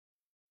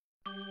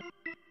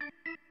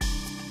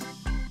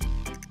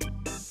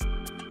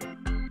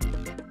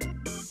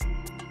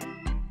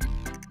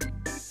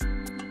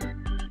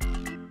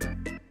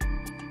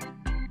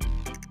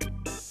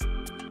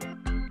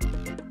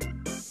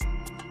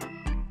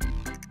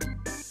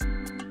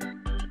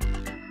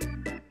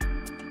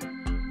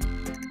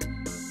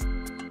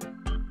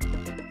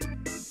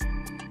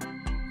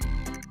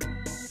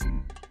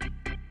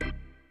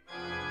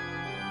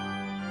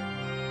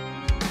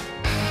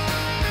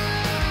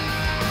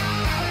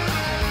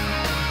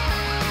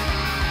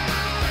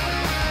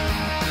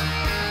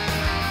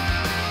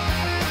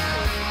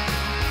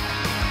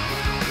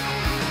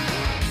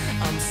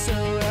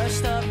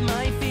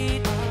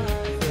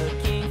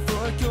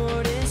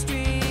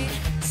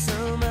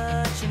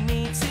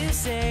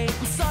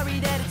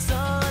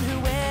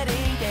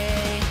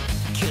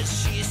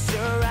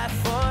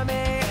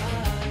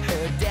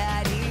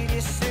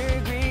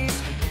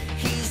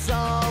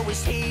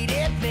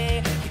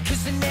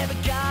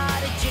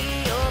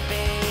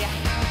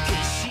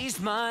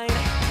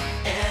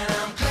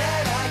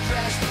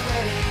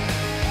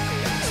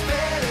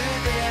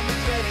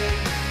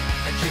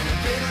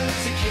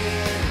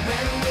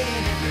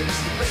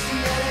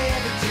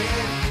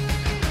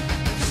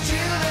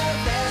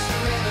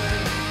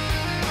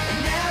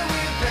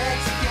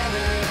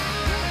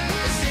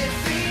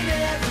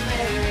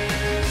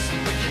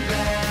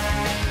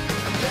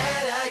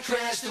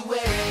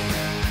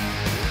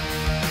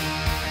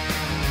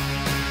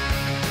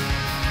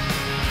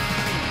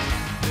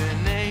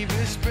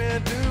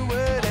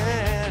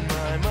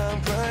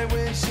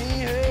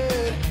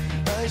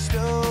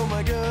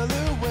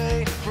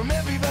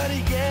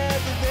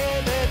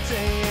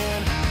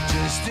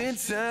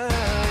time.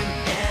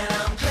 And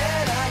I'm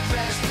glad I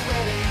crashed the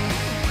wedding.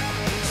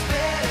 It's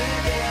better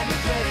than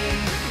regretting.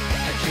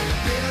 I could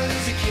have been a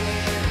loser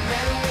kid,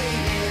 ran away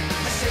and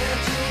I said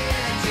to the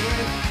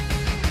ending.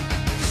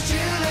 'Cause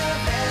true love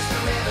lasts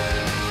forever,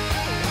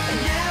 and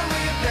now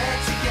we're back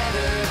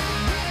together,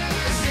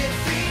 as if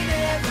we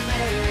never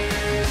met.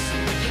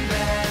 Looking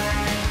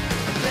back,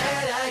 I'm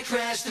glad I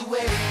crashed the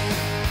wedding.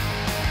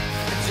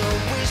 I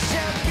don't wish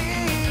I'd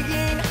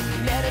been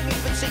mad at me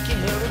for taking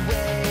her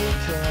away,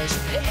 'cause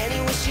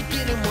anyway she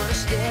didn't wanna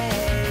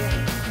stay.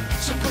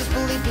 So please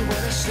believe me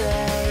when I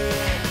say